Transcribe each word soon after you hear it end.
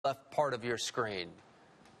left part of your screen.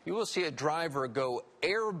 You will see a driver go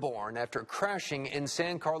airborne after crashing in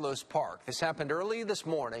San Carlos Park. This happened early this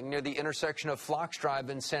morning near the intersection of Phlox Drive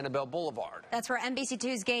and Sanibel Boulevard. That's where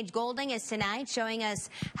NBC2's Gage Goulding is tonight, showing us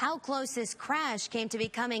how close this crash came to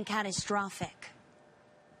becoming catastrophic.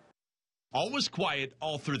 All was quiet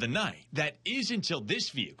all through the night. That is until this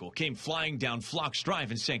vehicle came flying down Phlox Drive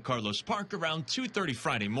in San Carlos Park around 2:30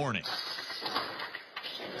 Friday morning,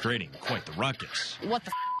 creating quite the ruckus. What the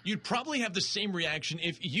f? You'd probably have the same reaction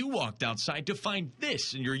if you walked outside to find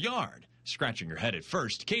this in your yard. Scratching her head at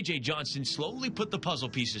first, KJ Johnson slowly put the puzzle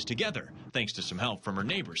pieces together, thanks to some help from her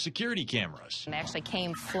neighbor's security cameras. They actually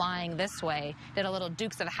came flying this way, did a little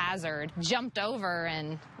Dukes of Hazzard, jumped over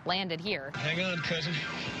and landed here. Hang on, cousin.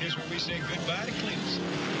 Here's where we say goodbye to Cletus.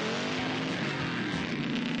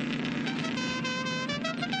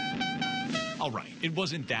 All right, it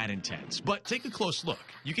wasn't that intense, but take a close look.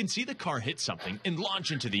 You can see the car hit something and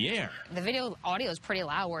launch into the air. The video audio is pretty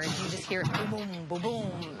loud, where you just hear boom, boom, boom,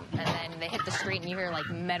 boom, and then they hit the street and you hear like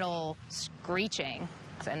metal screeching,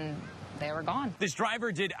 and they were gone. This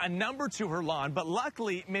driver did a number to her lawn, but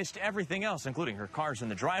luckily missed everything else, including her cars in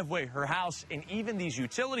the driveway, her house, and even these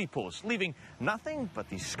utility poles, leaving nothing but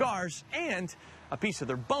these scars and a piece of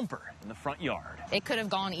their bumper in the front yard. It could have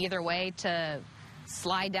gone either way, to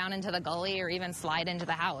slide down into the gully or even slide into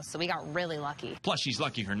the house, so we got really lucky. Plus, she's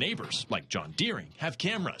lucky her neighbors, like John Deering, have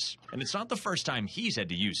cameras, and it's not the first time he's had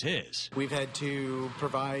to use his. We've had to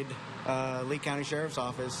provide Lee County Sheriff's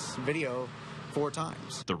Office video 4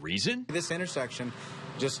 times. The reason? This intersection,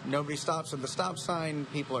 just nobody stops at the stop sign.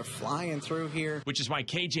 People are flying through here. Which is why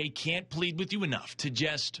KJ can't plead with you enough to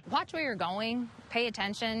just Watch where you're going, pay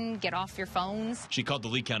attention, get off your phones. She called the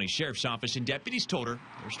Lee County Sheriff's Office, and deputies told her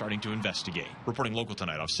they're starting to investigate. Reporting local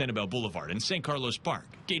tonight off Sanibel Boulevard in San Carlos Park,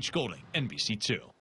 Gage Goulding, NBC2.